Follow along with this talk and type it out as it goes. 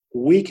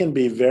we can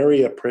be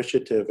very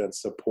appreciative and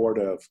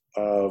supportive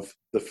of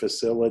the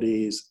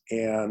facilities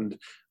and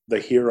the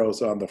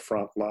heroes on the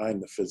front line,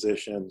 the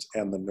physicians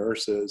and the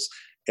nurses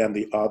and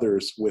the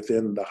others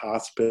within the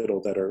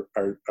hospital that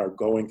are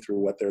going through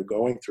what they're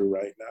going through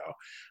right now.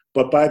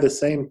 But by the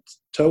same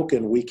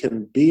token, we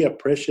can be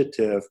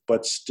appreciative,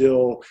 but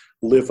still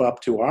live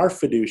up to our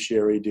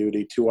fiduciary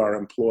duty to our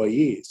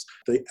employees.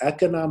 The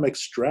economic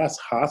stress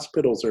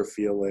hospitals are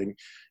feeling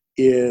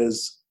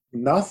is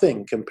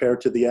nothing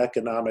compared to the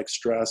economic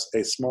stress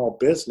a small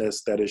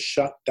business that is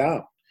shut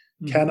down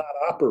cannot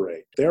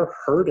operate. They're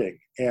hurting.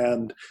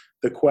 And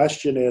the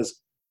question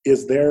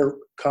is their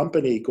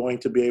company going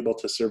to be able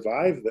to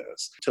survive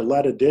this? To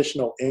let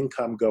additional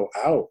income go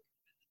out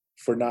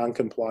for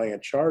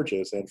non-compliant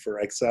charges and for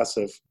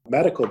excessive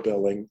medical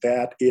billing,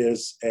 that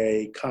is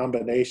a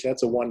combination,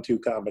 that's a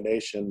 1-2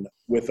 combination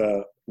with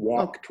a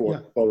walk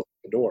toward both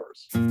the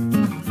doors.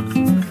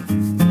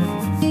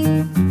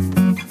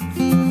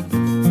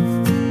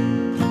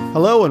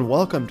 Hello and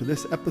welcome to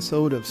this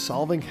episode of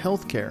Solving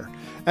Healthcare.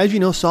 As you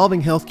know,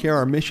 Solving Healthcare,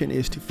 our mission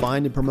is to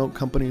find and promote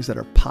companies that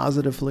are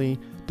positively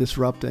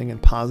disrupting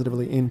and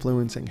positively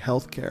influencing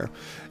healthcare.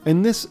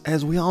 And this,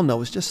 as we all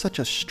know, is just such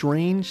a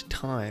strange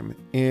time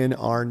in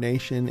our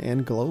nation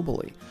and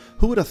globally.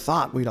 Who would have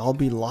thought we'd all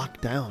be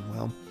locked down?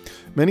 Well,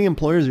 many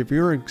employers, if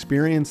you're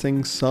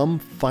experiencing some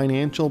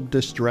financial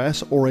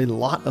distress or a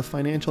lot of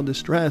financial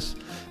distress,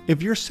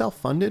 if you're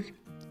self-funded,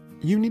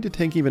 you need to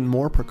take even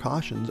more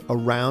precautions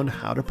around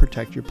how to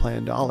protect your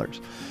plan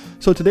dollars.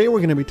 So today we're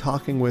going to be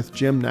talking with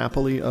Jim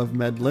Napoli of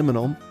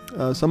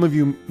MedLiminal. Some of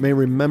you may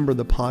remember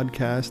the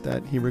podcast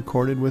that he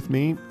recorded with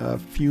me a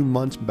few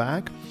months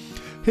back.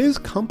 His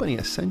company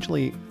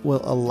essentially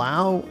will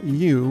allow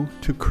you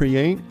to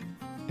create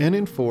and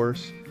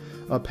enforce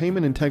a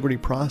payment integrity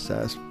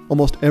process.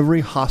 Almost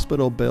every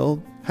hospital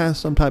bill has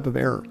some type of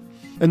error.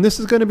 And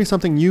this is going to be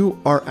something you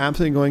are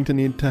absolutely going to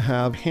need to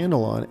have a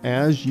handle on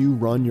as you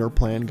run your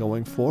plan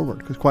going forward.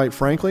 Because quite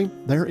frankly,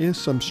 there is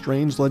some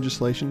strange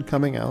legislation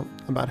coming out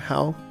about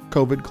how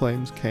COVID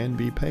claims can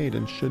be paid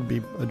and should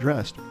be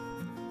addressed.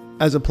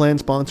 As a plan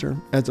sponsor,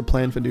 as a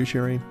plan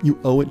fiduciary, you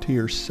owe it to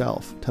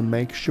yourself to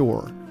make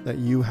sure that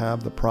you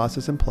have the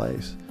process in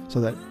place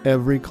so that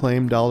every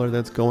claim dollar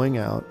that's going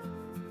out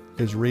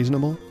is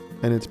reasonable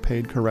and it's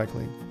paid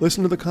correctly.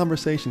 Listen to the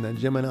conversation that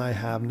Jim and I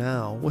have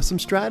now with some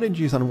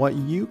strategies on what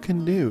you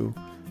can do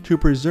to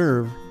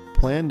preserve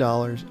plan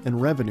dollars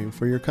and revenue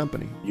for your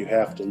company. You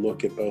have to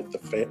look at both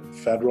the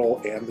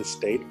federal and the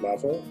state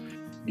level.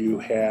 You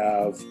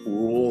have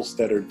rules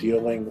that are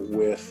dealing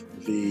with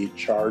the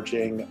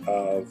charging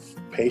of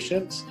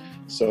patients,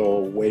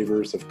 so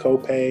waivers of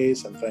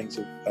copays and things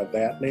of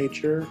that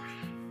nature.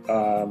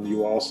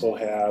 You also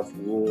have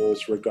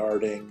rules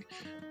regarding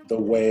the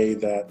way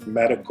that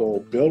medical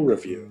bill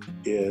review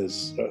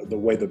is, the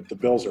way that the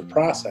bills are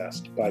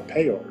processed by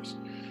payors.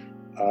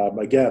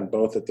 Again,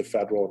 both at the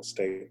federal and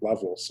state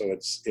level. So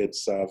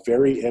it's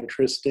very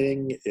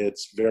interesting,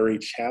 it's very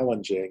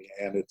challenging,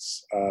 and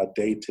it's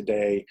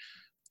day-to-day,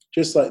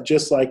 just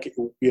like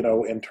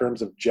in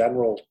terms of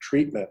general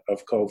treatment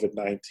of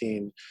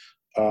COVID-19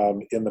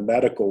 in the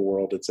medical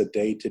world, it's a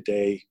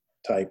day-to-day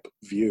type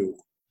view.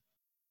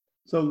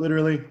 So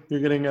literally,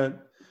 you're getting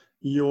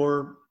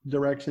your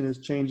direction is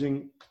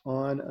changing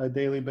on a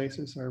daily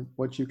basis, or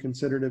what you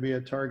consider to be a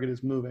target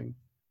is moving.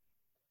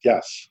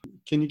 Yes.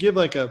 Can you give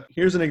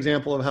here's an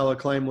example of how a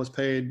claim was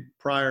paid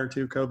prior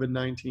to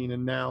COVID-19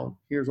 and now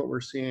here's what we're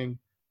seeing,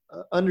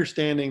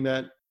 understanding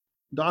that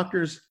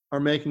doctors are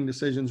making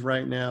decisions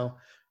right now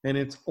and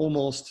it's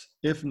almost,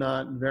 if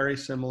not very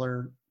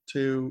similar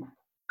to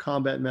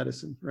combat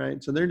medicine,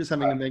 right? So they're just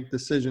having to make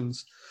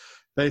decisions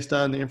based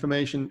on the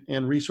information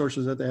and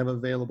resources that they have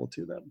available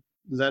to them.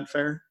 Is that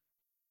fair?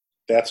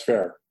 That's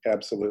fair.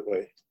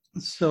 Absolutely.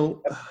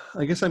 So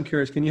I guess I'm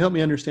curious, can you help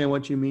me understand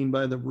what you mean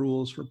by the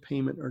rules for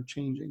payment are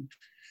changing?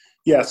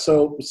 Yeah,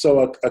 so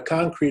a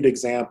concrete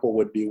example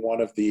would be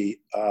one of the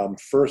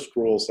first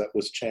rules that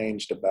was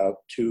changed about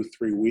 2-3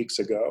 weeks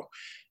ago.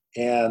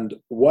 And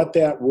what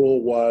that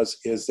rule was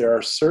is there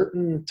are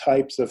certain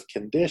types of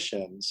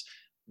conditions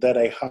that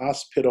a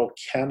hospital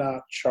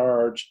cannot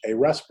charge a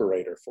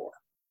respirator for.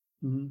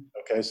 Mm-hmm.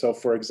 Okay, so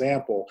for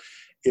example,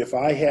 if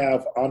I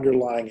have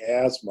underlying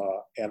asthma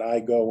and I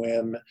go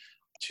in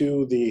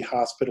to the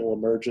hospital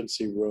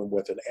emergency room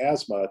with an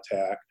asthma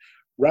attack,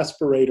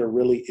 respirator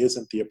really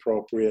isn't the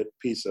appropriate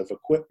piece of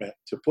equipment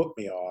to put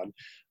me on.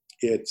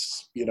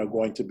 It's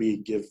going to be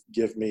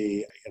give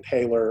me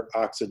inhaler,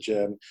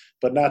 oxygen,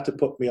 but not to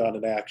put me on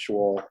an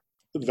actual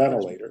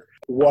ventilator.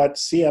 What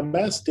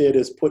CMS did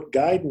is put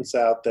guidance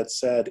out that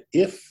said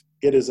if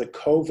it is a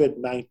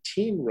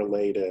COVID-19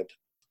 related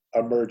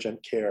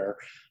emergent care,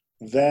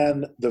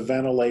 then the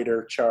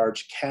ventilator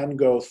charge can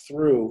go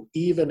through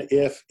even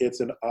if it's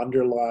an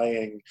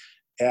underlying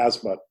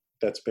asthma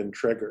that's been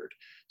triggered.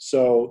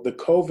 So the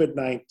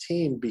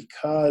COVID-19,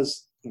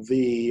 because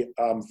the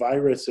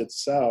virus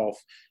itself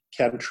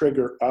can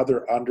trigger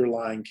other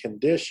underlying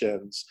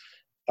conditions,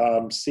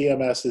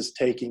 CMS is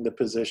taking the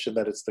position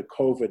that it's the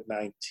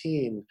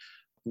COVID-19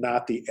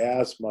 not the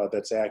asthma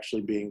that's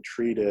actually being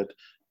treated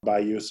by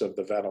use of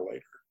the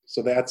ventilator.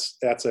 So that's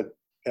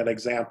an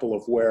example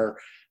of where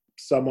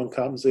someone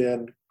comes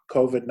in,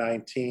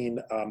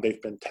 COVID-19,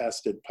 they've been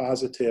tested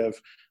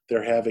positive,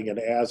 they're having an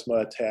asthma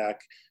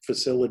attack,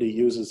 facility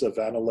uses a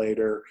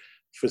ventilator,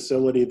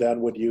 facility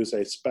then would use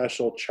a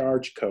special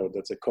charge code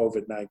that's a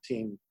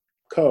COVID-19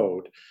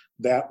 code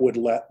that would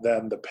let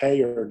them, the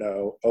payer,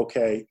 know,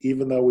 okay,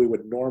 even though we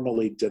would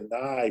normally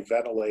deny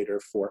ventilator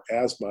for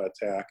asthma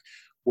attack,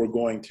 we're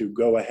going to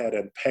go ahead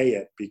and pay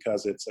it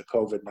because it's a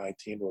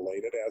COVID-19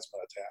 related asthma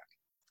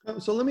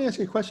attack. So let me ask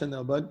you a question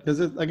though, Bud,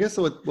 because I guess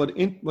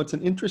what's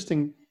an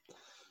interesting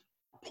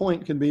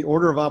point could be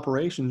order of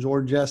operations,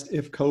 or just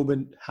if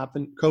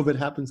COVID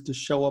happens to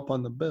show up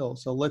on the bill.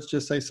 So let's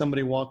just say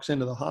somebody walks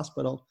into the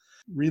hospital,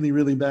 really,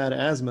 really bad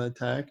asthma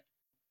attack,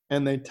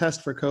 and they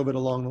test for COVID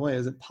along the way.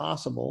 Is it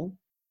possible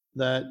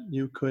that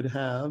you could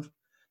have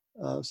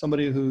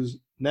somebody who's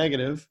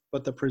negative,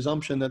 but the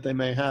presumption that they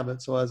may have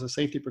it, so as a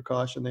safety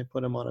precaution, they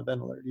put them on a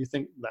ventilator? Do you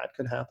think that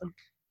could happen?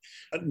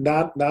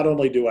 Not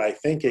only do I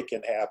think it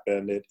can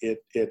happen,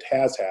 it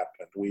has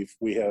happened.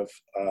 We have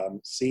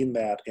seen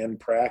that in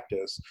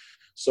practice.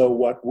 So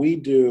what we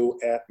do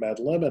at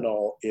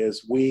MedLiminal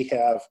is we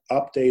have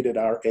updated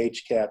our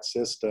HCAT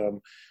system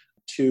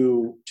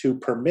to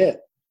permit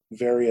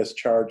various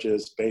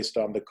charges based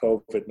on the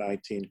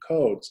COVID-19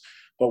 codes.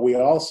 But we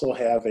also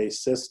have a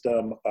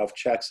system of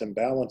checks and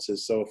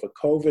balances. So if a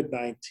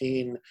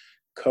COVID-19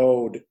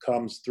 code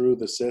comes through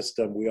the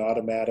system, we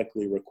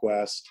automatically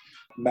request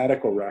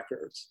medical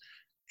records.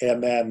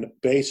 And then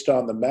based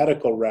on the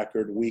medical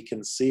record, we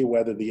can see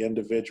whether the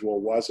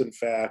individual was in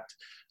fact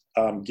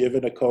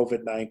given a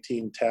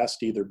COVID-19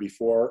 test either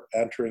before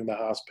entering the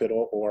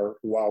hospital or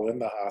while in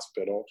the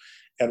hospital,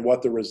 and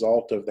what the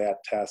result of that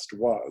test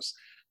was.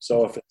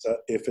 So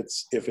if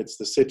it's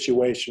the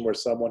situation where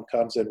someone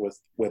comes in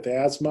with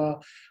asthma,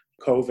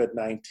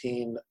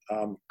 COVID-19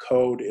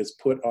 code is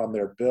put on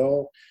their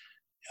bill,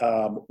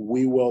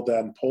 we will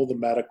then pull the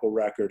medical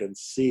record and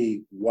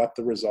see what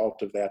the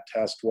result of that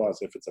test was.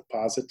 If it's a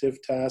positive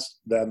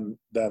test, then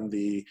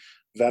the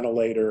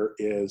ventilator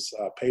is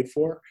paid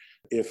for.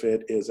 If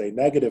it is a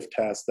negative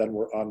test, then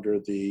we're under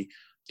the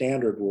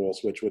standard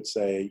rules, which would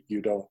say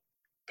you don't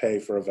pay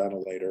for a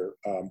ventilator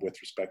with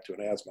respect to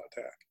an asthma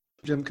attack.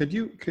 Jim, could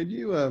you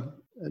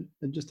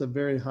at just a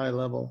very high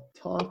level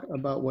talk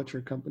about what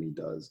your company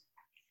does?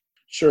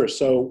 Sure.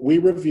 So we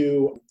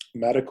review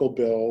medical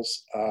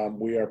bills.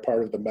 We are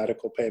part of the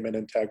medical payment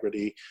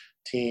integrity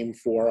team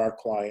for our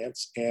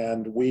clients,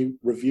 and we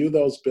review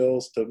those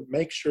bills to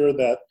make sure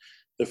that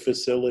the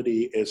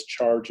facility is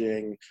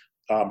charging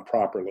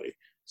properly.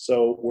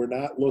 So we're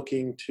not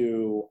looking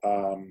to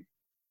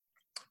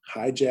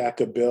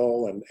hijack a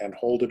bill and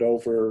hold it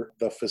over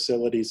the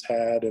facility's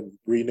head and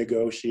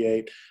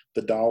renegotiate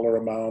the dollar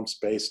amounts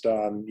based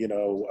on,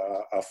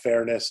 a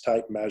fairness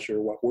type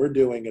measure. What we're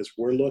doing is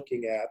we're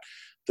looking at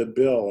the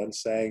bill and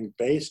saying,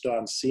 based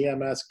on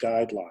CMS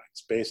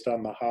guidelines, based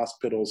on the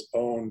hospital's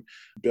own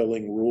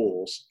billing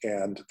rules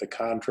and the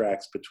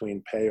contracts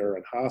between payer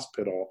and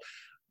hospital,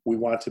 we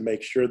want to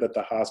make sure that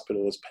the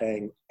hospital is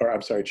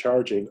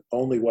charging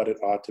only what it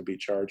ought to be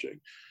charging.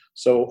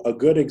 So a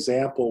good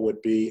example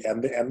would be,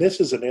 and this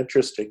is an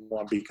interesting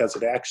one because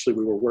we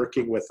were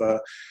working with a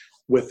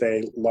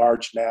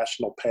large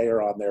national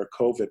payer on their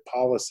COVID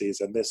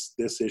policies, and this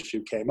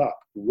issue came up.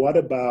 What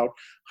about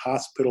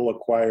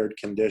hospital-acquired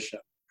condition?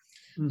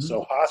 Mm-hmm.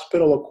 So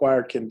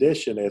hospital-acquired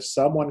condition is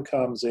someone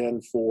comes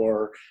in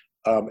for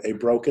a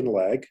broken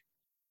leg,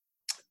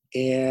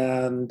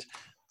 and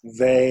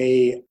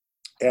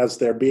as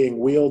they're being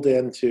wheeled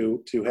in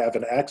to have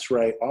an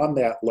x-ray on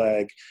that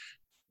leg,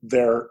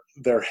 their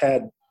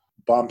head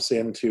bumps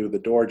into the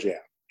door jamb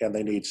and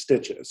they need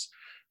stitches.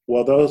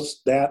 Well,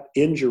 that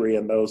injury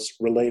and those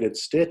related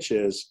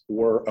stitches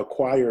were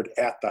acquired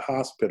at the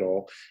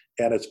hospital,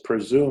 and it's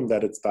presumed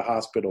that it's the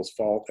hospital's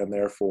fault, and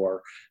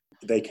therefore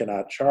they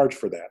cannot charge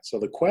for that. So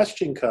the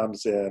question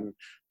comes in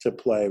to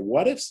play,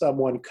 what if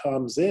someone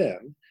comes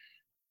in,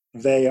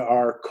 they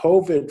are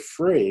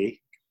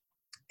COVID-free,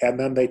 and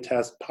then they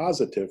test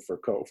positive for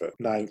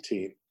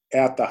COVID-19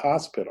 at the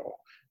hospital?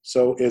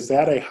 So is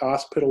that a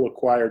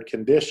hospital-acquired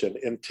condition?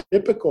 In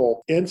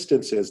typical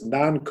instances,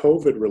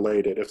 non-COVID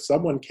related, if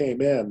someone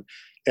came in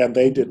and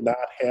they did not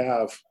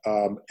have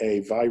a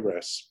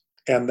virus,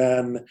 and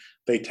then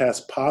they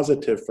test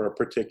positive for a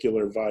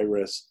particular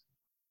virus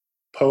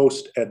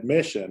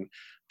post-admission,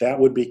 that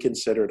would be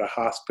considered a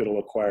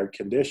hospital-acquired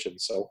condition.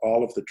 So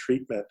all of the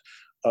treatment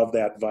of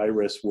that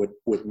virus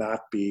would not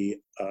be...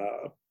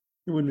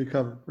 it wouldn't be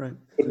covered, right?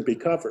 Wouldn't be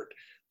covered.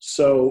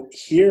 So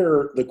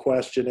here the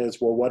question is,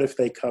 well, what if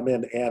they come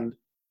in? And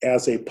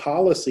as a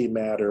policy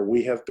matter,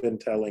 we have been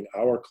telling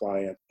our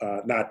client,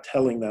 not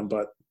telling them,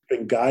 but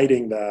been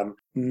guiding them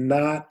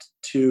not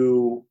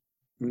to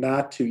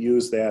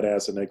use that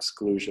as an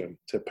exclusion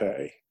to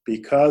pay,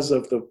 because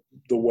of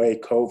the way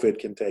COVID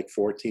can take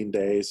 14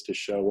 days to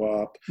show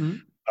up.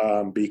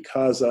 Mm-hmm.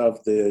 Because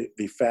of the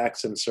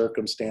facts and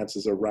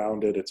circumstances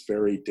around it, it's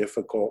very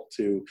difficult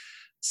to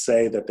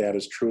say that that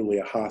is truly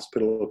a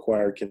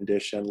hospital-acquired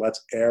condition.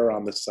 Let's err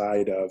on the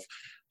side of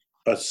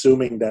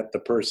assuming that the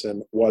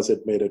person was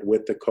admitted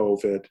with the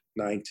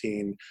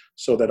COVID-19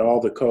 so that all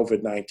the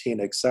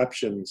COVID-19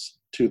 exceptions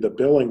to the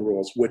billing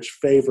rules, which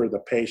favor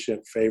the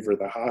patient, favor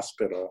the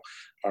hospital,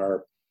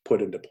 are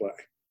put into play.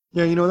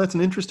 Yeah, that's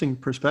an interesting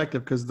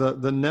perspective because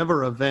the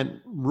never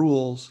event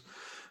rules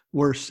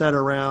were set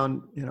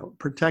around,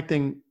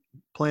 protecting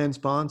plan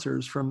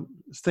sponsors from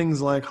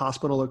things like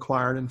hospital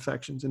acquired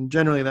infections. And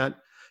generally that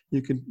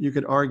you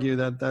could argue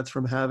that that's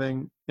from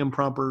having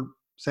improper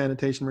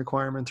sanitation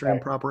requirements or Right.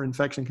 improper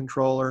infection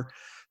control or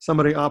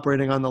somebody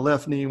operating on the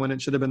left knee when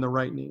it should have been the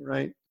right knee,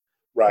 right?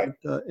 Right.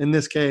 But, in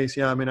this case,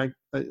 yeah, I mean,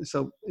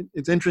 so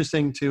it's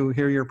interesting to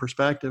hear your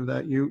perspective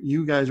that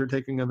you guys are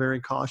taking a very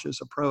cautious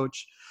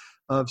approach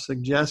of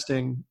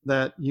suggesting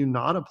that you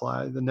not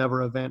apply the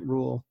never event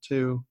rule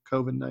to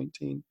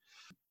COVID-19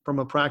 from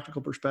a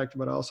practical perspective,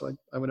 but also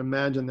I would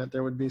imagine that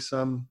there would be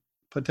some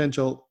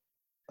potential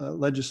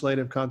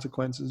legislative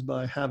consequences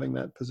by having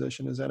that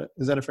position. Is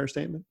that a fair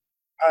statement?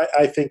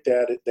 I think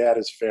that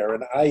is fair.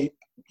 And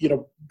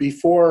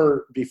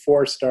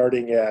before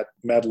starting at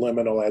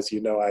MedLiminal, as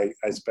you know,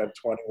 I spent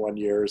 21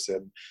 years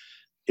in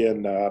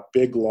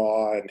big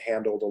law and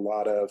handled a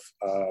lot of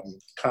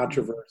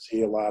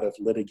controversy, a lot of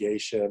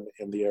litigation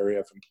in the area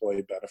of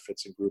employee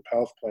benefits and group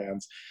health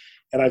plans.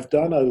 And I've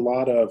done a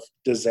lot of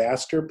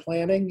disaster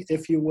planning,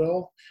 if you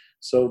will.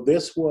 So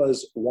this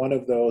was one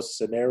of those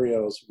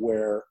scenarios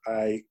where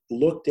I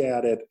looked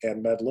at it,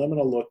 and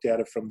MedLiminal looked at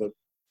it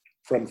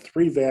from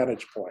three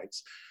vantage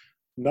points.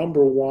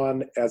 Number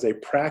one, as a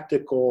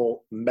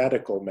practical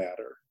medical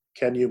matter,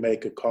 can you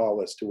make a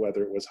call as to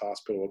whether it was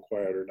hospital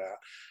acquired or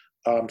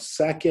not?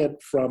 Second,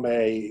 from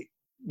a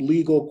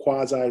legal,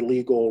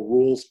 quasi-legal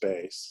rules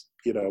base,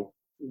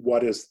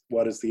 what is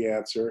the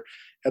answer?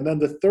 And then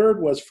the third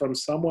was from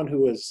someone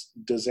who is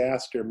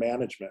disaster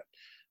management.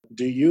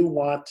 Do you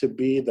want to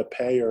be the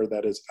payer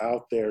that is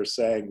out there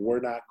saying we're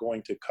not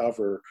going to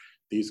cover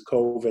these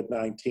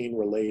COVID-19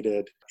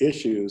 related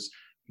issues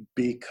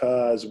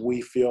because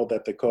we feel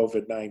that the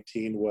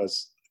COVID-19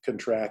 was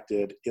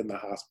contracted in the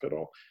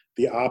hospital?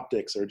 The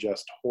optics are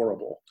just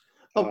horrible.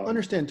 Oh,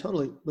 understand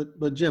totally.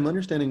 But Jim,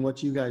 understanding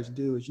what you guys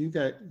do is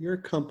your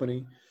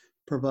company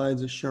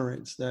provides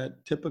assurance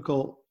that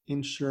typical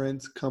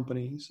insurance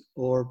companies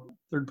or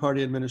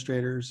third-party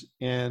administrators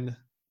and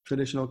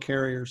traditional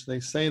carriers, they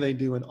say they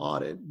do an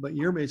audit, but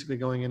you're basically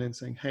going in and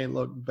saying, hey,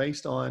 look,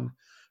 based on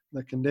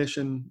the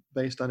condition,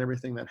 based on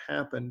everything that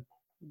happened,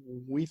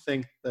 we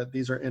think that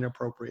these are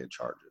inappropriate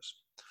charges.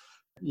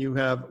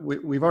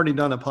 We've already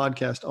done a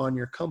podcast on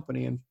your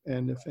company,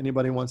 and if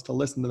anybody wants to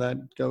listen to that,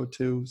 go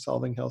to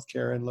Solving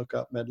Healthcare and look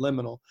up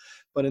MedLiminal.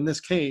 But in this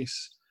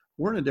case,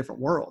 we're in a different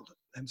world.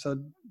 And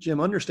so, Jim,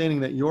 understanding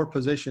that your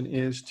position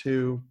is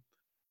to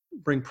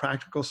bring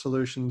practical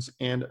solutions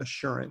and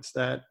assurance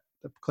that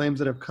the claims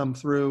that have come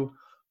through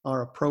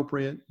are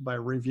appropriate by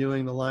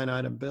reviewing the line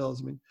item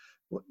bills. I mean,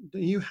 do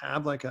you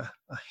have like a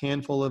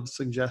handful of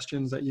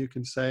suggestions that you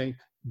can say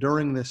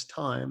during this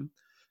time?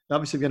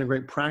 Obviously, you've got a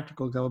great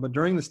practical goal, but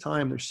during this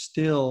time, there's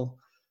still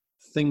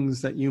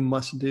things that you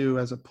must do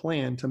as a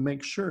plan to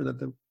make sure that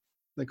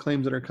the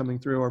claims that are coming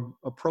through are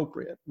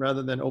appropriate,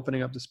 rather than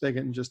opening up the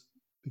spigot and just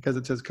because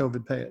it says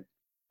COVID, pay it.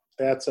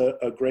 That's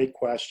a great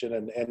question.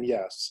 And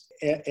yes,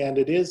 and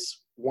it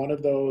is one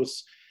of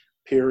those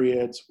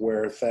periods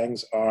where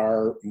things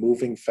are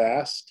moving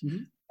fast.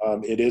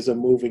 Mm-hmm. It is a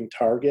moving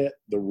target.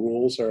 The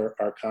rules are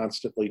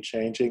constantly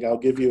changing. I'll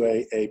give you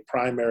a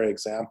primary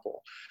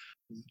example.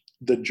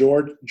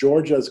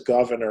 Georgia's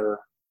governor,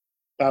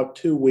 about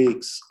 2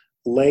 weeks,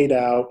 laid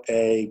out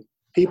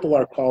people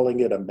are calling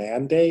it a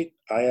mandate.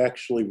 I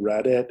actually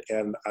read it,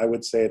 and I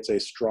would say it's a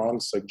strong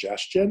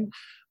suggestion,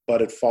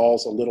 but it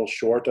falls a little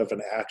short of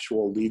an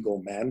actual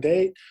legal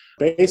mandate.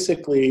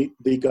 Basically,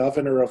 the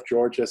governor of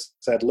Georgia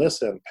said,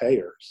 listen,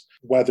 payers,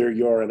 whether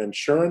you're an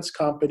insurance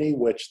company,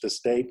 which the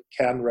state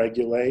can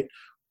regulate,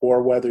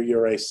 or whether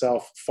you're a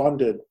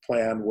self-funded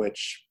plan,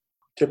 which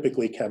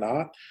typically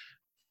cannot,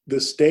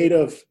 the state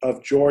of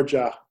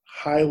Georgia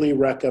highly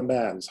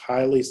recommends,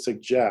 highly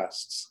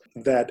suggests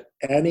that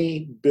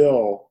any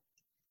bill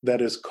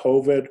that is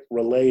COVID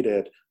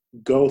related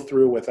go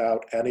through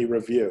without any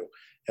review.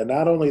 And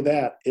not only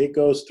that, it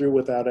goes through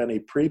without any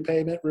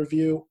prepayment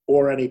review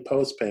or any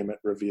post-payment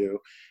review.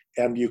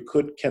 And you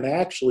can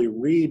actually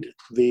read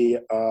the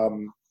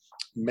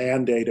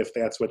mandate, if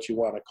that's what you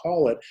want to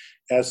call it,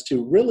 as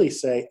to really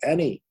say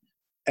any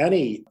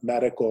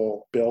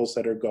medical bills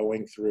that are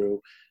going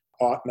through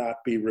ought not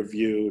be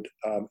reviewed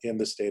in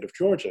the state of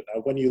Georgia.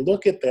 Now, when you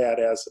look at that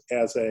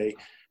as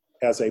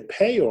a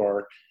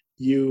payer,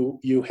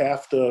 you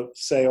have to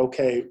say,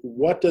 okay,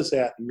 what does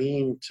that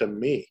mean to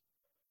me?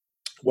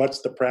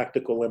 What's the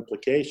practical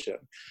implication?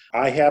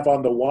 I have,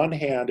 on the one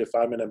hand, if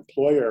I'm an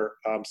employer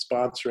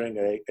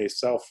sponsoring a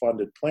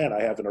self-funded plan,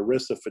 I have an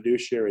ERISA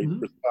fiduciary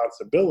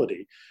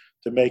responsibility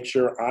to make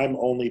sure I'm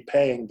only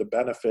paying the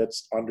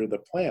benefits under the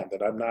plan,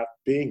 that I'm not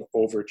being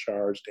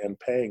overcharged and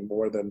paying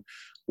more than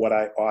what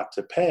I ought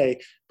to pay.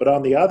 But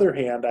on the other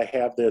hand, I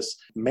have this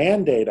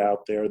mandate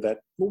out there that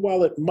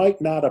while it might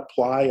not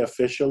apply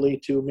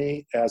officially to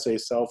me as a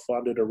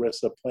self-funded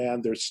ERISA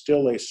plan, there's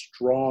still a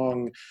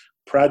strong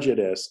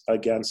prejudice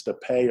against a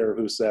payer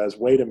who says,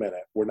 wait a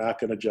minute, we're not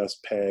going to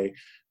just pay,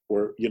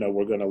 we're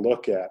going to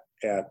look at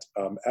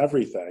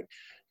everything.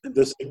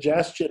 The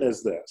suggestion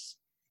is this: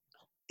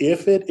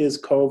 if it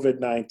is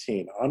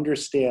COVID-19,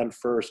 understand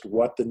first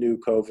what the new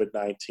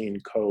COVID-19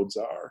 codes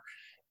are.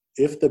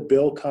 If the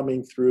bill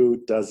coming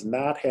through does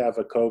not have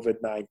a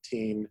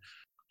COVID-19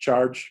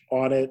 charge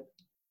on it,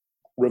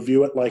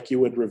 review it like you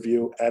would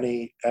review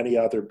any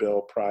other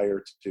bill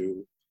prior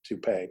to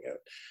paying it.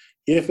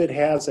 If it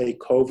has a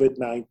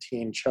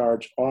COVID-19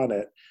 charge on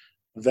it,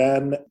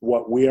 then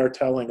what we are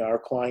telling our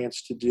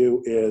clients to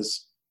do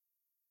is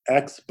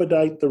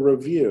expedite the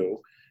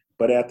review,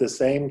 but at the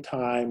same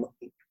time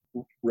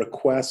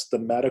request the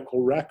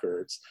medical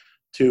records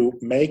to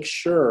make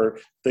sure,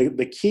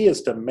 the key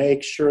is to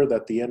make sure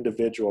that the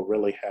individual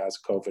really has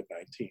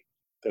COVID-19.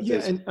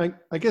 Yeah, and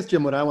I guess,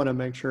 Jim, what I want to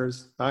make sure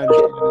is I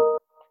understand it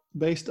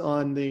based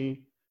on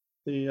the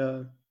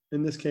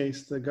in this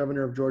case, the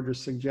governor of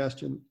Georgia's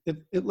suggestion.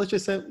 Let's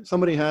just say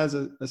somebody has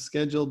a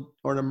scheduled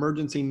or an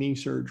emergency knee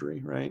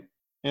surgery, right?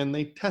 And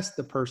they test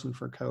the person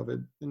for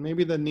COVID, and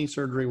maybe the knee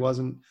surgery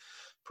wasn't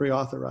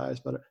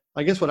pre-authorized, but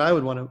I guess what I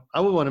would want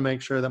to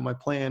make sure that my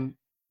plan,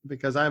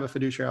 because I have a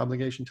fiduciary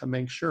obligation to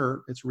make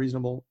sure it's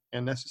reasonable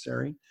and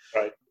necessary.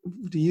 Right.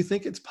 Do you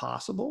think it's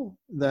possible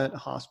that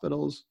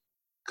hospitals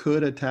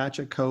could attach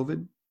a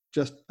COVID,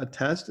 just a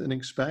test and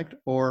expect,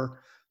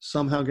 or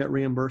somehow get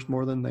reimbursed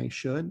more than they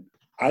should?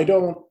 I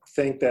don't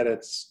think that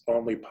it's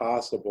only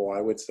possible.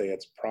 I would say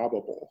it's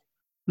probable.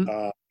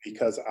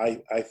 Because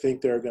I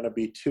think there are going to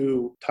be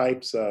two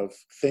types of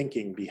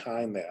thinking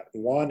behind that.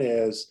 One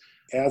is,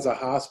 as a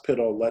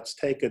hospital, let's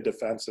take a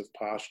defensive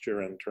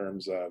posture in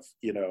terms of,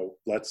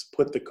 let's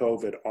put the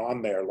COVID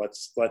on there.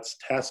 Let's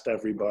test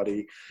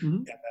everybody,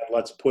 and then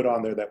let's put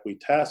on there that we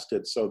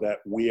tested, so that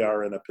we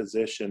are in a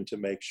position to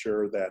make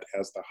sure that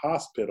as the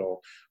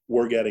hospital,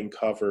 we're getting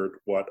covered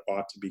what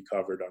ought to be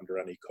covered under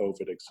any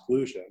COVID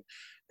exclusion.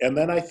 And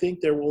then I think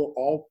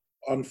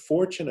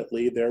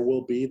unfortunately, there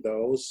will be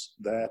those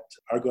that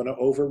are going to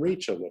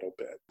overreach a little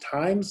bit.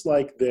 Times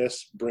like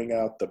this bring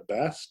out the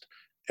best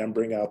and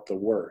bring out the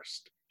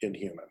worst in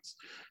humans.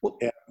 Go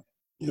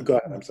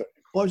ahead, I'm sorry.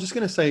 Well, I was just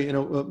going to say,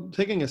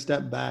 taking a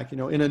step back,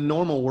 in a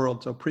normal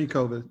world, so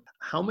pre-COVID,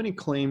 how many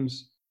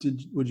claims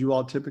would you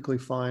all typically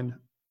find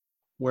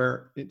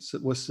where it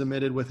was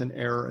submitted with an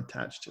error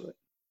attached to it?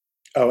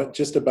 Oh,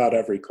 just about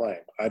every claim.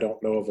 I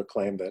don't know of a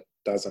claim that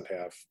doesn't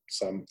have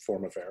some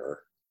form of error.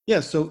 Yeah,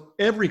 so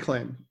every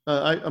claim.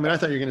 I thought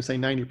you were going to say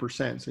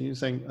 90%. So you're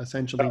saying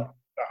essentially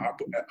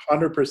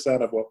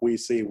 100% of what we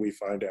see, we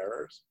find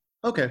errors.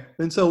 Okay.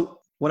 And so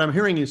what I'm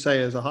hearing you say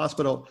is a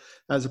hospital,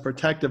 as a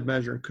protective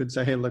measure, could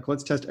say, hey, look,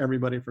 let's test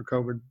everybody for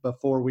COVID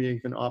before we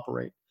even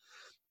operate,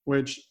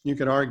 which you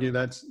could argue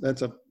that's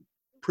a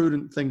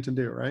prudent thing to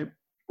do, right?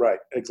 Right,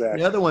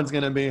 exactly. The other one's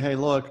going to be, hey,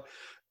 look,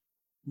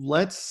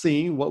 let's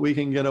see what we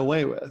can get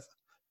away with.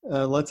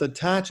 Let's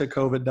attach a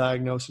COVID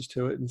diagnosis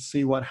to it and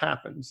see what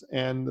happens.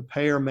 And the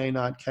payer may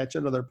not catch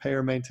it, or the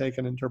payer may take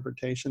an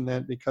interpretation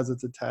that because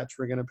it's attached,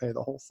 we're going to pay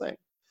the whole thing.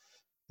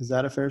 Is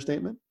that a fair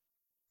statement?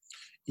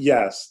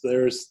 Yes,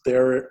 there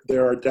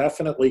are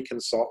definitely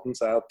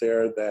consultants out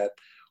there that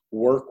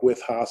work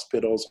with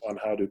hospitals on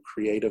how to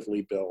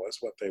creatively bill, is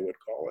what they would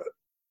call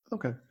it.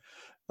 Okay.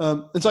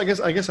 And so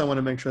I guess I want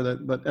to make sure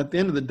that, but at the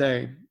end of the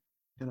day,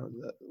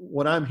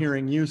 what I'm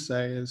hearing you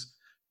say is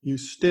you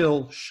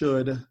still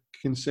should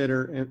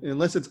consider,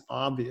 unless it's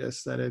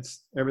obvious that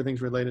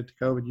everything's related to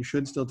COVID, you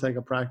should still take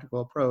a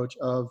practical approach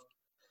of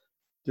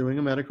doing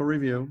a medical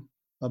review,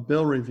 a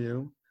bill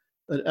review,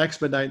 and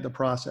expedite the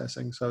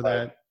processing so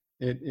that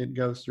it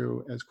goes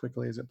through as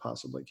quickly as it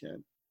possibly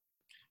can.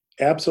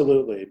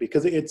 Absolutely,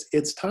 because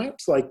it's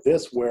times like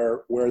this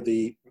where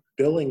the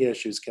billing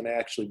issues can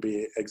actually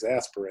be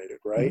exasperated,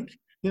 right? Mm-hmm.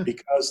 Yeah.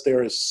 Because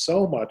there is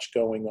so much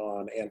going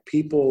on and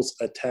people's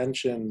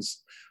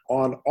attentions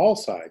on all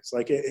sides.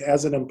 Like,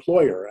 as an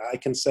employer, I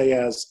can say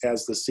as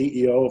the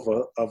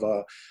CEO of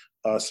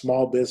a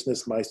small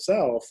business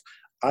myself,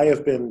 I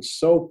have been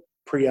so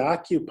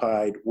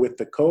preoccupied with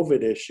the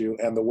COVID issue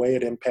and the way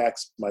it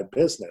impacts my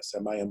business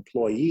and my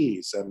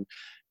employees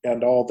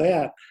and all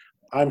that.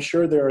 I'm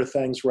sure there are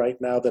things right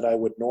now that I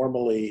would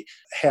normally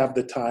have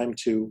the time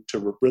to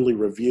really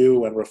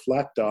review and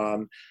reflect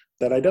on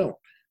that I don't.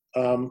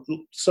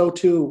 So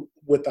too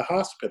with the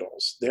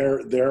hospitals.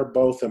 They're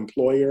both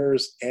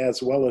employers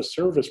as well as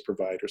service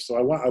providers. So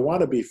I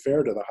want to be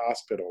fair to the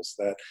hospitals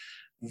that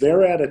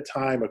they're at a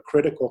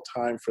critical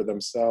time for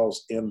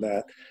themselves, in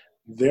that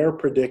they're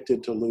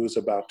predicted to lose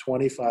about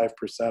 25%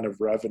 of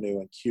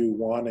revenue in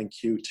Q1 and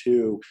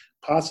Q2,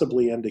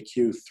 possibly into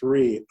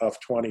Q3 of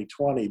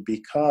 2020,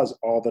 because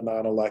all the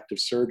non-elective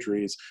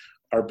surgeries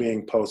are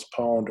being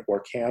postponed or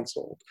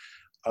canceled.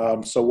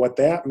 So what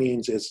that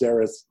means is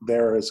there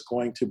is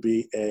going to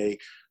be a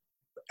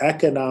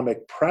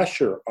economic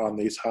pressure on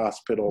these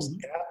hospitals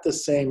at the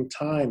same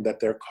time that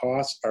their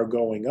costs are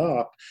going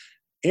up,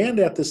 and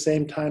at the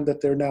same time that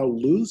they're now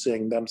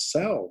losing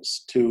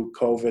themselves to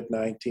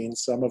COVID-19,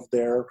 some of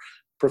their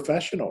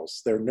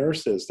professionals, their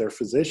nurses, their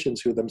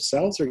physicians who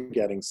themselves are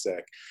getting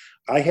sick.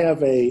 I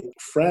have a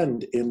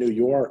friend in New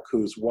York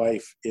whose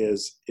wife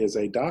is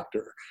a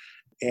doctor,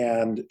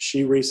 and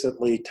she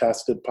recently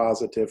tested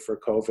positive for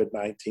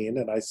COVID-19.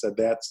 And I said,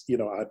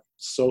 I'm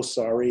so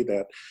sorry,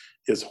 that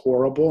is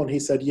horrible. And he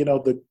said,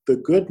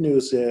 the good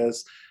news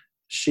is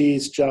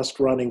she's just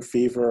running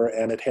fever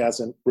and it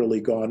hasn't really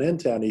gone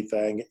into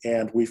anything.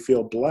 And we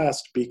feel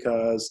blessed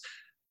because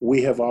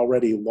we have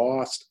already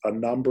lost a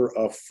number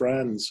of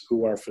friends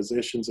who are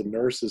physicians and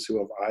nurses who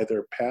have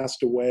either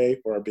passed away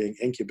or are being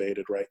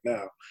incubated right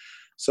now.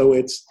 So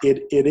it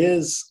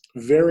is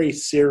very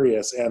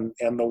serious. And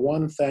the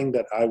one thing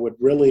that I would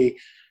really,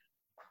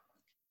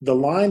 the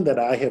line that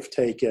I have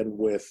taken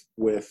with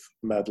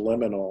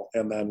Medliminal,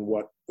 and then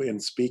in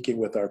speaking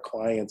with our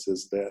clients,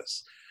 is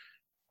this: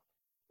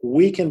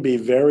 we can be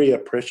very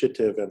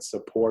appreciative and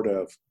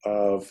supportive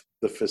of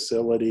the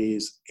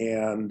facilities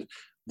and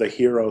the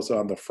heroes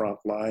on the front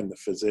line, the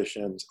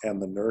physicians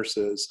and the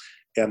nurses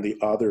and the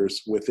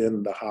others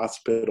within the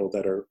hospital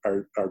that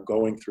are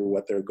going through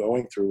what they're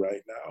going through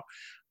right now.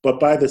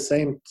 But by the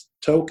same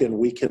token,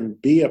 we can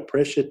be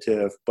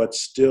appreciative, but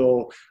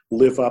still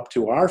live up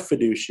to our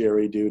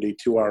fiduciary duty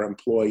to our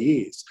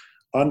employees,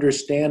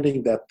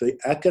 understanding that the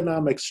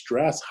economic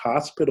stress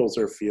hospitals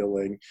are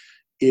feeling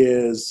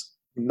is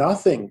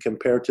nothing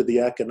compared to the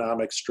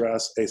economic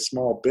stress a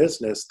small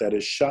business that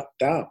is shut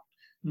down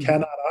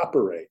cannot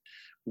operate.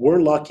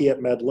 We're lucky at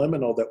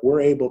Medliminal that we're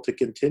able to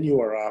continue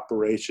our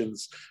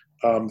operations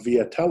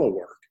via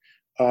telework.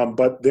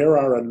 But there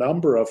are a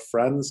number of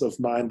friends of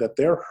mine that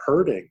they're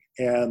hurting.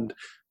 And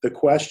the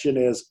question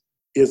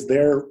is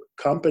their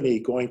company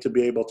going to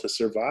be able to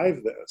survive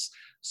this?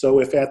 So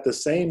if at the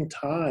same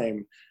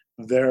time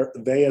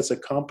they as a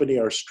company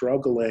are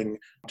struggling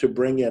to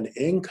bring in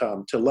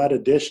income, to let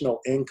additional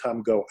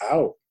income go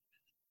out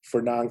for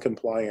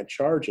non-compliant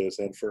charges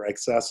and for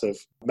excessive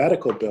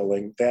medical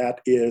billing, that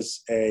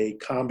is a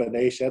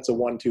combination. That's a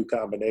 1-2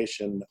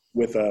 combination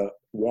with a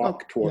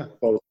walk toward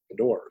closing the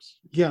doors.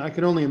 Yeah, I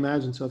can only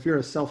imagine. So if you're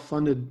a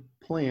self-funded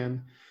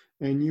plan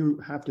and you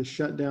have to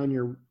shut down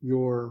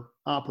your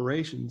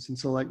operations, and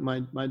so like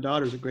my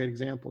daughter's a great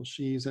example.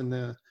 She's in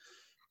the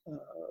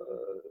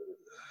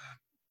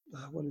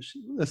what is she?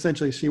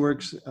 Essentially, she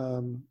works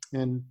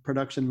in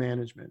production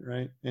management,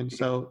 right? And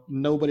so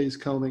nobody's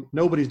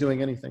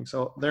doing anything.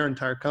 So their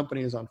entire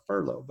company is on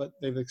furlough, but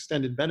they've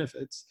extended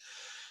benefits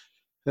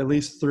at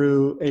least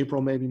through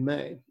April, maybe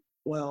May.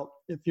 Well,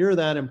 if you're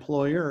that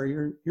employer,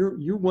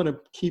 you want to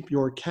keep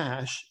your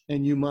cash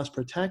and you must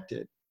protect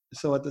it.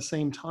 So at the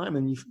same time,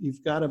 and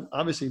you've got to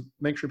obviously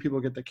make sure people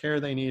get the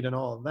care they need and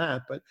all of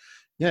that. But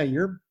yeah,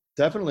 you're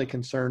definitely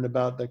concerned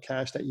about the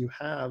cash that you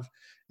have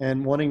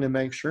and wanting to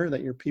make sure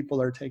that your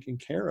people are taken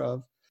care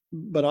of,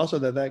 but also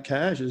that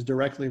cash is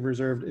directly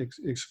reserved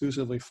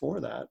exclusively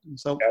for that. And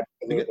so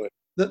Absolutely.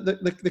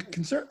 The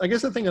concern, I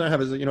guess the thing that I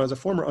have is, as a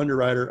former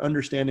underwriter,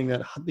 understanding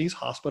that these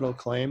hospital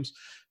claims,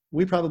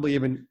 we probably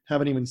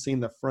haven't even seen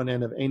the front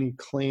end of any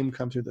claim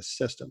come through the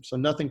system. So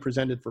nothing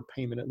presented for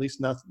payment, at least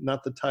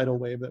not the tidal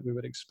wave that we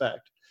would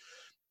expect.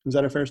 Is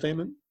that a fair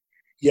statement?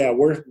 Yeah,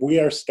 we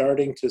are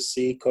starting to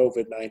see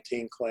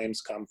COVID-19 claims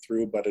come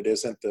through, but it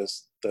isn't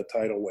the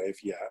tidal wave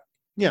yet.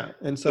 Yeah,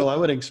 and so I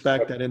would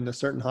expect that in the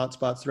certain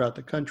hotspots throughout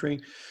the country,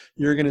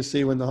 you're going to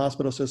see when the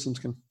hospital systems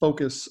can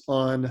focus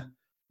on,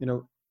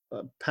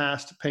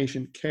 past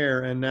patient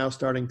care and now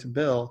starting to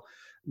bill,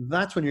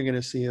 that's when you're going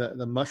to see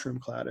the mushroom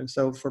cloud. And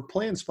so for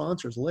plan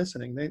sponsors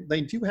listening,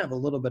 they do have a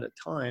little bit of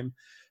time,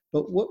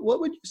 but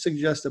what would you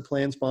suggest a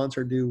plan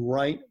sponsor do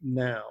right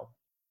now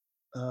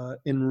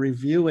in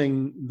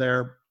reviewing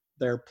their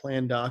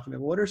plan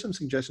document? What are some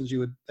suggestions you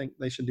would think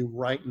they should do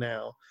right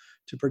now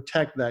to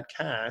protect that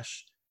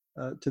cash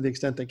to the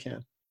extent they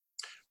can?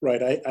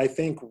 Right. I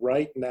think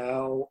right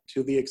now,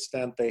 to the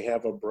extent they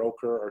have a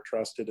broker or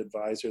trusted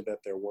advisor that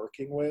they're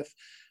working with,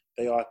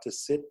 they ought to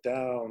sit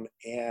down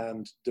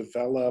and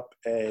develop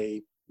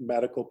a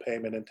medical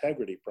payment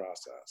integrity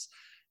process.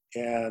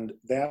 And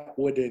that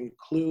would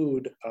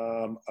include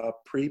a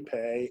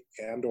prepay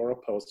and or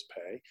a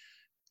post-pay,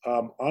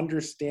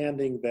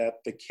 understanding that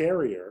the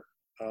carrier,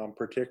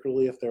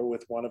 particularly if they're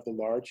with one of the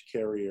large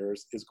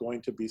carriers, is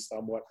going to be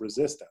somewhat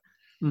resistant.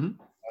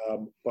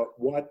 Mm-hmm. But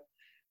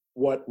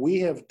what we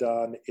have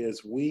done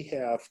is we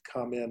have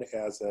come in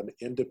as an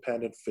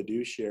independent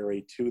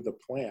fiduciary to the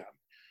plan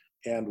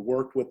and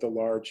worked with the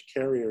large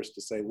carriers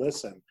to say,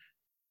 listen,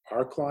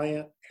 our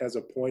client has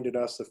appointed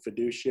us a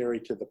fiduciary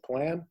to the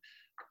plan.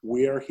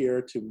 We are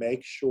here to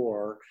make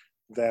sure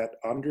that,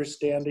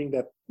 understanding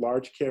that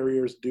large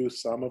carriers do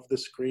some of the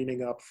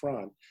screening up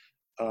front,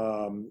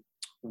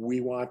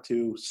 we want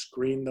to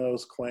screen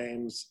those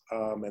claims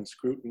and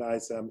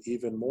scrutinize them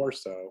even more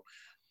so.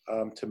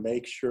 to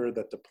make sure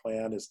that the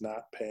plan is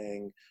not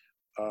paying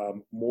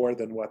more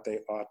than what they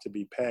ought to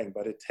be paying.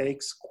 But it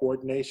takes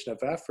coordination of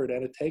effort,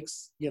 and it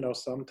takes,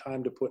 some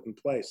time to put in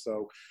place.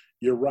 So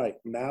you're right.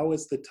 Now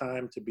is the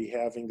time to be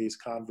having these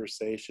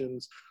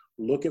conversations.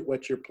 Look at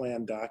what your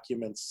plan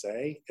documents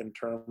say in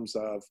terms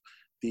of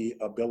the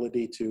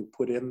ability to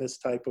put in this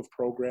type of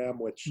program,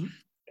 which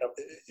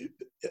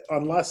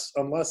unless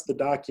the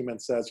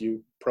document says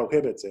you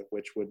prohibits it,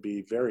 which would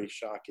be very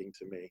shocking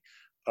to me,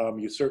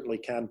 you certainly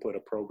can put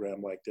a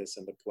program like this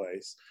into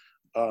place.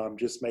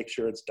 Just make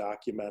sure it's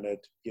documented,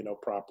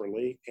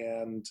 properly.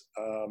 And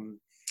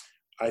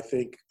I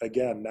think,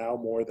 again, now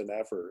more than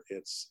ever,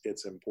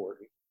 it's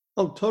important.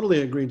 Oh,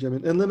 totally agree, Jim.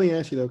 And let me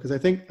ask you though, because I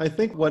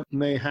think what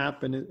may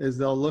happen is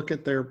they'll look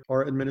at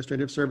our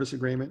administrative service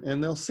agreement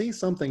and they'll see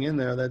something in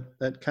there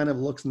that kind of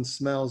looks and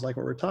smells like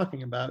what we're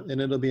talking about, and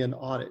it'll be an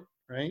audit,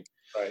 right?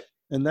 Right.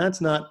 And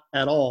that's not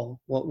at all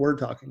what we're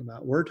talking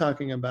about. We're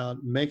talking about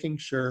making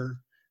sure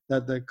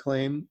that the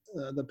claim,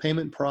 the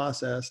payment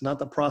process, not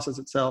the process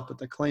itself, but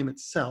the claim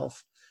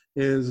itself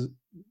is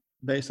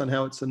based on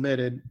how it's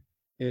submitted,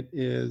 it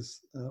is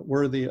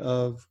worthy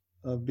of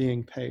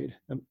being paid.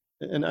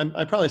 And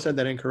I probably said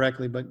that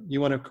incorrectly, but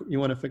you want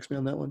to fix me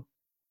on that one?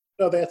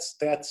 No, that's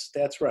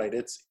right.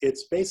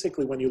 It's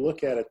basically, when you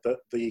look at it,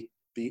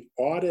 the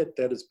audit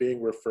that is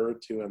being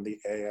referred to in the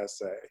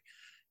ASA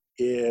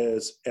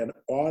is an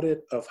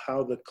audit of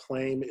how the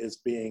claim is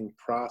being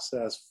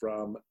processed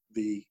from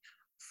the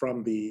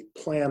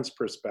plan's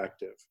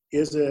perspective.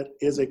 Is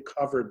it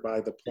covered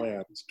by the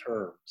plan's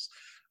terms?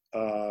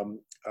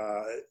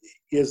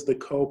 Has the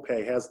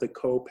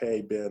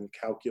copay been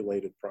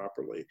calculated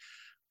properly?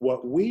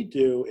 What we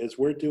do is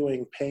we're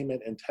doing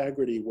payment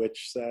integrity,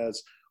 which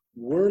says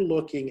we're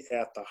looking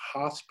at the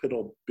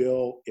hospital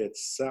bill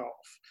itself.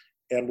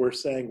 And we're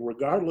saying,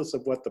 regardless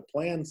of what the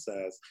plan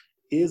says,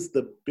 is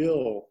the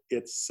bill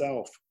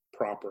itself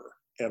proper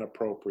and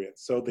appropriate?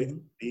 So the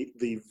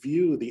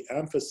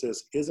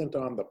emphasis isn't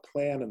on the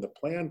plan and the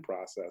plan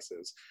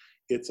processes.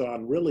 It's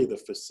on really the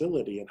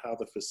facility and how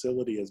the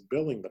facility is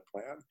billing the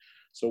plan.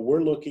 So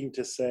we're looking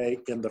to say,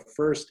 in the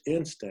first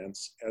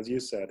instance, as you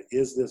said,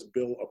 is this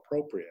bill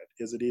appropriate?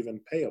 Is it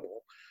even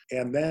payable?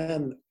 And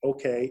then,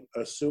 okay,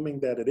 assuming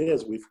that it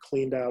is, we've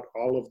cleaned out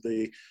all of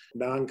the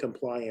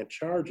non-compliant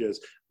charges.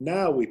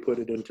 Now we put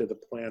it into the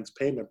plan's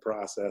payment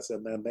process,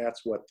 and then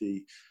that's what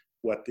the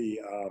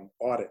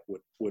audit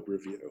would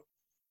review.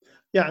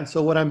 Yeah, and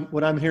so what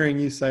I'm hearing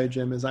you say,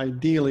 Jim, is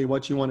ideally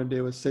what you want to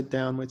do is sit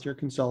down with your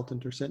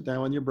consultant or sit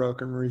down with your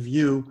broker and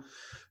review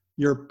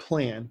your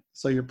plan.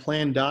 So your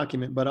plan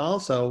document, but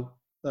also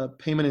the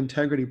payment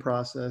integrity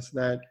process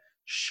that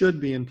should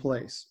be in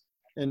place.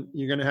 And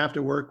you're going to have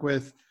to work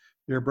with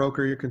your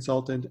broker, your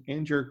consultant,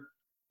 and your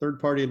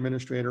third-party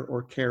administrator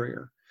or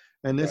carrier.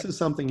 And this is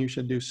something you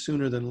should do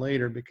sooner than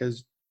later,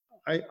 because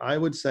I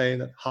would say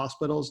that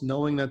hospitals,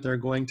 knowing that they're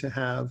going to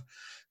have,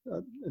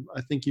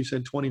 I think you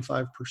said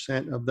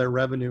 25% of their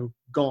revenue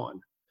gone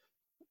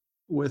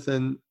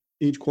within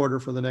each quarter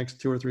for the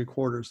next 2 or 3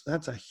 quarters,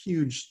 that's a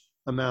huge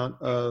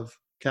amount of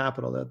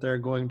capital that they're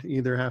going to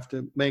either have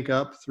to make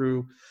up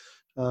through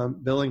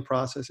billing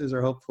processes,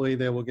 or hopefully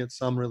they will get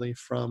some relief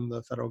from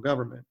the federal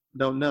government.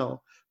 Don't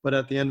know. But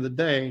at the end of the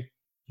day,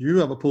 you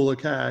have a pool of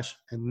cash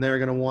and they're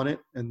going to want it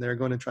and they're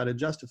going to try to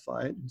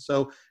justify it. And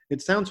so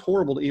it sounds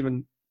horrible to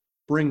even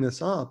bring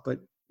this up, but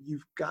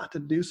you've got to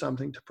do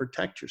something to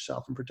protect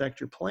yourself and protect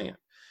your plan.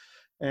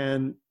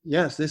 And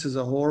yes, this is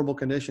a horrible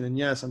condition. And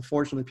yes,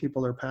 unfortunately,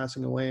 people are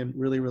passing away and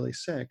really, really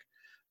sick,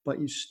 but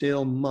you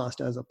still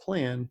must, as a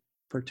plan,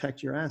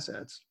 protect your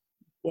assets.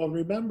 Well,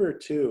 remember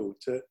too,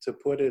 to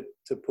put it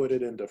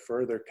into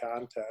further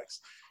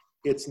context,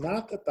 it's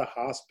not that the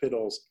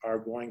hospitals are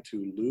going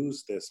to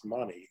lose this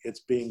money. It's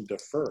being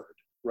deferred,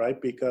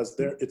 right? Because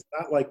it's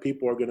not like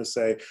people are going to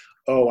say,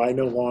 oh, I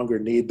no longer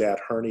need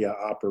that hernia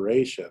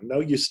operation.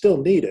 No, you still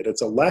need it.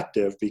 It's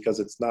elective because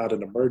it's not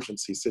an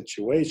emergency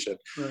situation,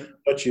 right,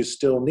 but you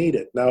still need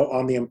it. Now,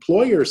 on the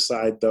employer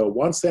side, though,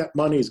 once that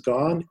money's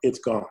gone, it's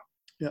gone.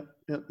 Yep.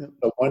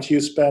 So once you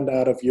spend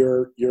out of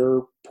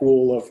your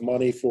pool of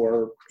money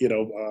for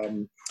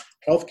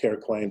healthcare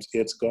claims,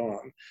 it's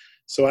gone.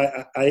 So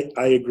I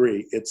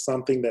agree. It's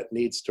something that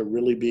needs to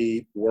really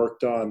be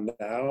worked on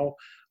now.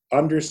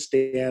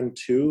 Understand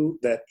too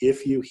that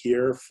if you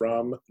hear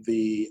from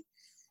the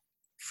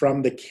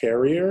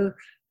carrier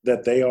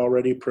that they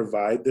already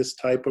provide this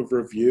type of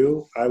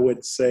review, I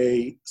would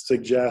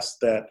suggest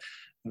that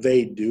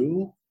they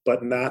do,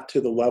 but not to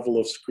the level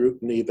of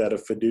scrutiny that a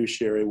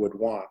fiduciary would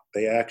want.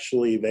 They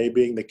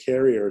being the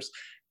carriers,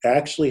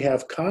 actually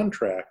have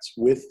contracts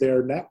with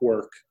their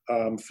network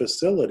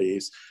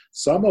facilities,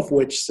 some of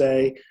which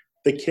say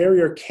the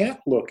carrier can't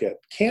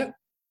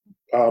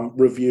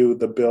review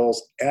the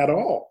bills at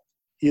all,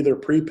 either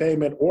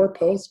prepayment or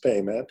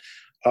postpayment.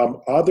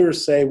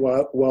 Others say,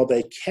 well,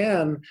 they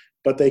can,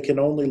 but they can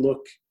only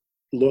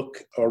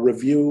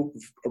review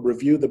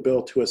the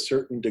bill to a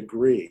certain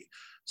degree.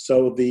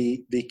 So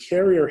the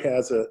carrier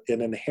has an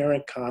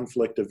inherent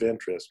conflict of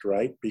interest,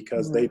 right?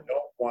 Because they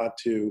don't want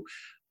to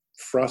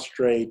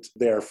frustrate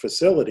their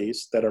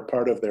facilities that are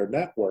part of their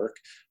network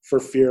for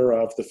fear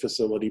of the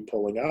facility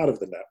pulling out of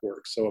the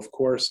network. So of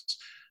course,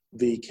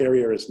 the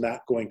carrier is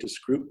not going to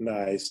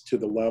scrutinize to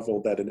the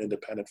level that an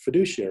independent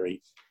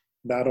fiduciary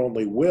not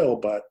only will,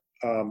 but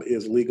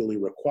is legally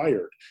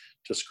required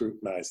to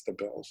scrutinize the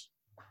bills.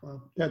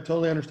 Well, yeah,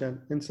 totally understand.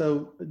 And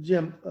so,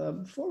 Jim,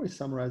 before we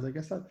summarize, I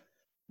guess I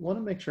want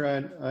to make sure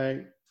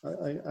I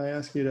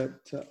ask you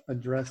to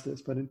address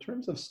this. But in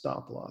terms of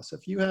stop loss,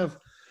 if you have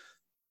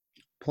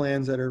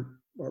plans or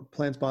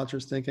plan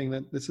sponsors thinking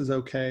that this is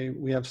okay,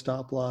 we have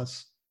stop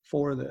loss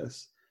for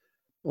this.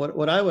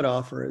 What I would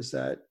offer is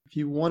that if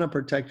you want to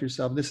protect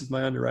yourself, this is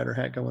my underwriter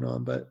hat going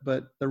on, but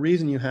the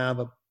reason you have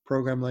a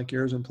program like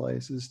yours in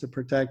place is to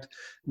protect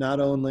not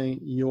only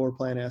your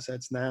plan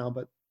assets now,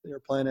 but your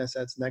plan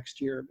assets next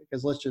year.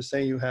 Because let's just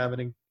say you have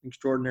an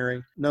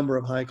extraordinary number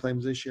of high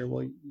claims this year.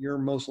 Well, you're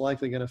most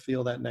likely going to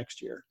feel that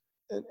next year.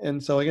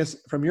 And so I guess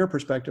from your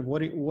perspective,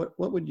 what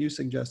would you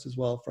suggest as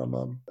well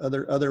from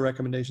other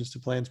recommendations to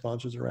plan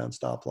sponsors around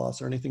stop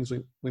loss, or any things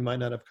we might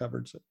not have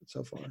covered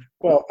so far?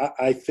 Well,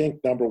 I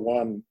think number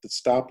one, the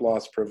stop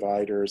loss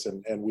providers,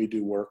 and we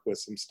do work with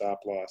some stop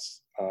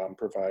loss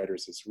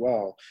providers as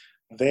well,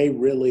 they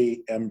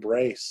really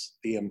embrace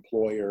the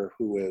employer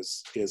who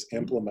is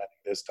implementing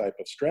this type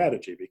of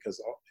strategy,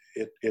 because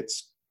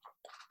it's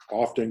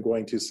often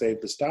going to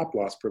save the stop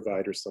loss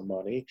provider some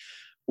money,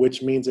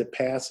 which means it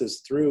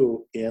passes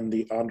through in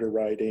the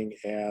underwriting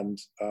and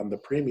the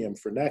premium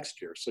for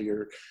next year. So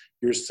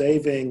you're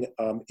saving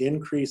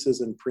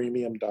increases in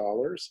premium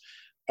dollars.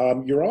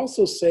 You're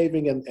also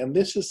saving, and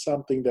this is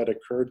something that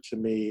occurred to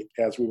me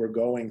as we were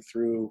going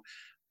through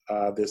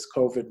this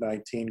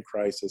COVID-19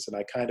 crisis, and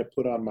I kind of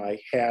put on my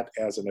hat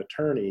as an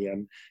attorney,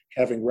 and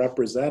having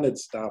represented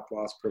stop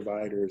loss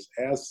providers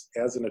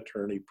as an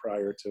attorney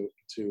prior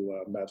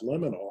to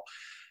Medliminal,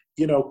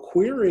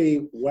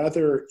 query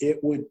whether it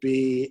would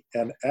be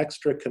an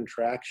extra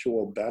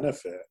contractual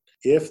benefit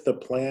if the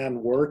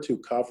plan were to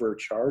cover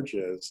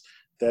charges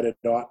that it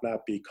ought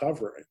not be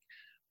covering.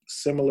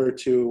 Similar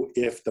to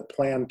if the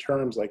plan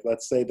terms, like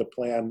let's say the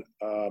plan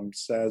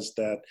says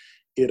that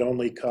it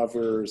only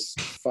covers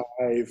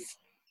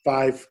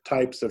five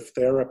types of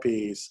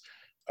therapies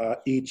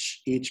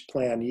each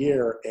plan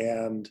year,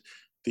 and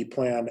the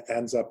plan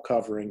ends up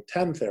covering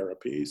 10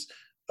 therapies.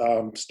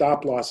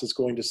 Stop loss is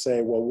going to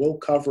say, well, we'll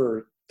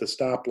cover the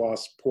stop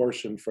loss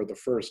portion for the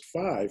first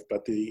 5,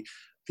 but the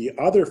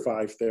other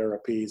 5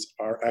 therapies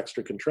are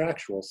extra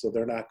contractual, so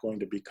they're not going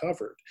to be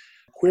covered.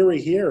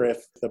 Query here,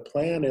 if the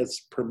plan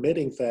is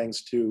permitting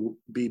things to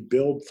be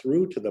billed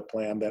through to the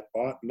plan that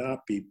ought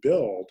not be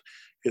billed,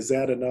 is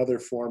that another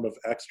form of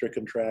extra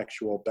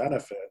contractual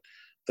benefit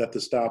that the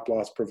stop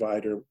loss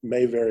provider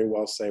may very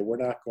well say, we're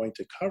not going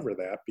to cover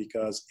that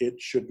because it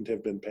shouldn't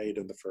have been paid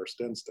in the first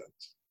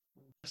instance.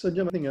 So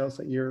Jim, anything else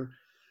that you're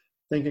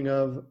thinking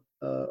of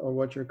or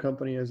what your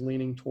company is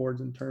leaning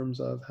towards in terms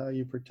of how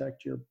you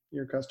protect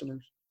your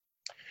customers?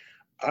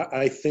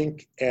 I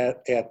think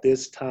at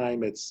this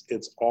time, it's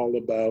all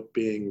about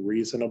being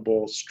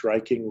reasonable,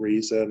 striking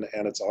reason,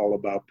 and it's all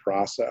about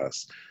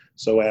process.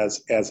 So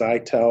as I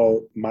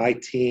tell my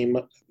team,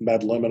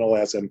 Medliminal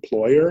as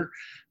employer,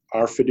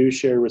 our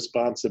fiduciary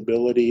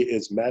responsibility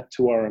is met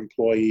to our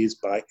employees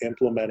by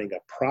implementing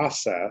a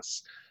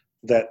process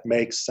that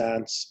makes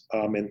sense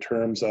in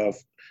terms of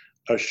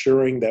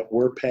assuring that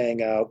we're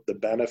paying out the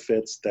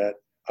benefits that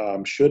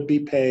should be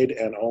paid,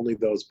 and only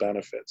those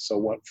benefits.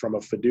 So from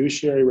a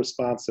fiduciary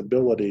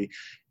responsibility,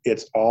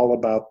 it's all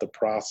about the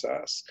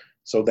process.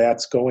 So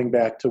that's going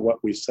back to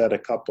what we said a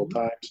couple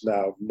times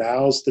now.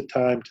 Now's the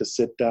time to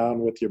sit down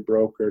with your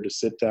broker, to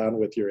sit down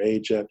with your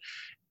agent,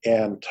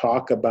 and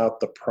talk about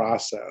the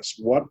process.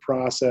 What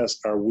process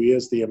are we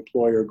as the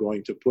employer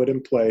going to put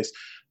in place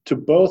to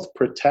both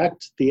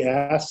protect the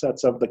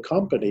assets of the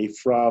company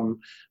from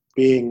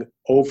being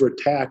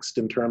overtaxed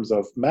in terms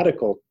of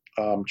medical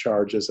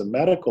charges and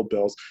medical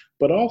bills,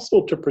 but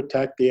also to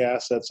protect the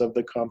assets of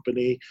the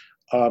company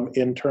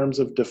in terms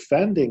of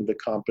defending the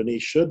company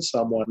should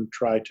someone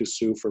try to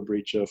sue for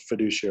breach of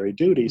fiduciary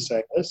duty,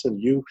 saying, listen,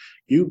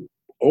 you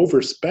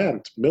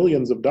overspent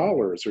millions of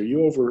dollars, or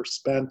you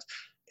overspent,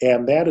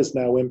 and that is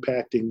now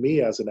impacting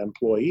me as an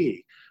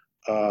employee.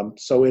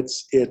 So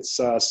it's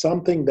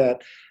something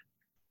that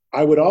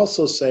I would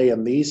also say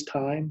in these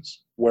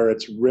times where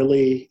it's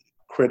really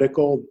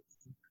critical,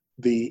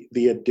 the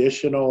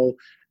additional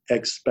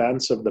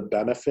expense of the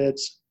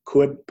benefits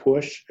could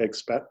push,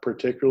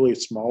 particularly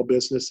small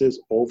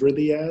businesses, over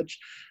the edge.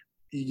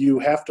 You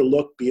have to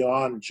look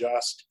beyond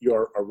just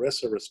your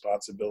ERISA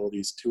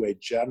responsibilities to a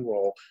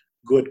general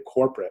good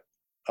corporate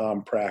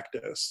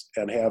practice,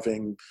 and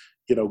having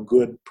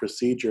good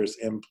procedures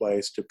in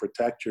place to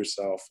protect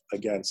yourself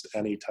against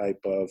any type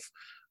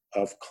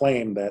of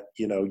claim that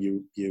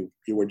you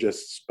were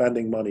just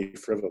spending money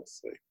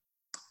frivolously.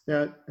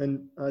 Yeah,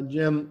 and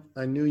Jim,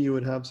 I knew you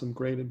would have some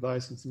great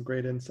advice and some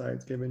great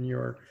insights given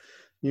your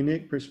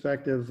unique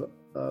perspective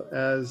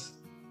as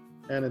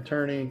an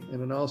attorney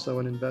and also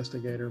an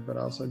investigator, but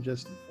also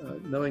just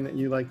knowing that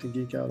you like to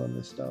geek out on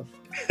this stuff.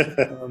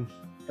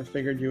 I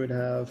figured you would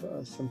have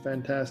some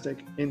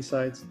fantastic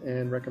insights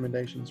and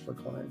recommendations for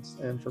clients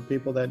and for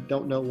people that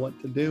don't know what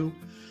to do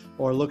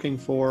or looking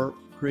for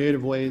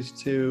creative ways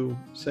to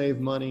save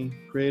money,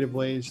 creative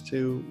ways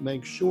to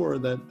make sure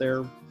that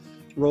their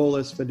role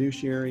as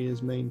fiduciary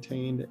is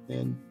maintained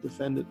and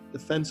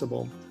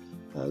defensible.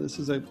 This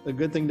is a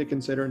good thing to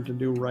consider and to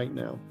do right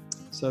now.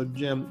 So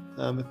Jim,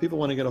 if people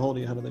want to get a hold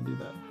of you, how do they do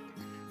that?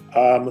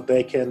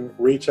 They can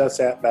reach us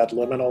at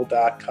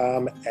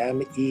medliminal.com,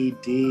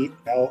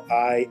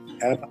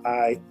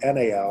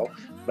 medliminal,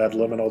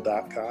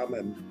 medliminal.com,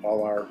 and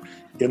all our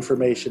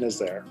information is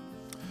there.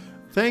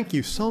 Thank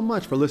you so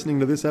much for listening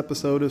to this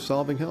episode of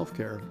Solving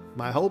Healthcare.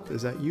 My hope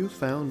is that you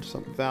found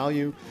some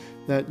value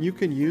that you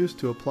can use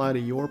to apply to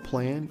your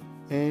plan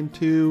and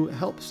to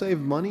help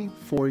save money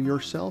for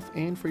yourself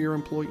and for your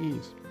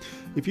employees.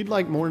 If you'd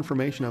like more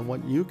information on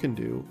what you can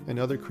do and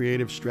other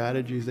creative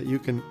strategies that you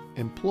can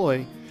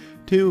employ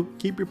to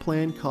keep your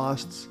plan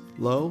costs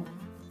low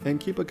and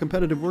keep a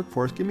competitive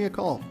workforce, give me a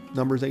call.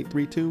 Number is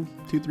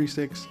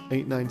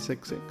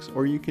 832-236-8966,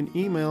 or you can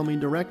email me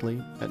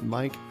directly at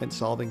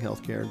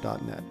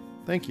mike@solvinghealthcare.net.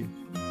 Thank you.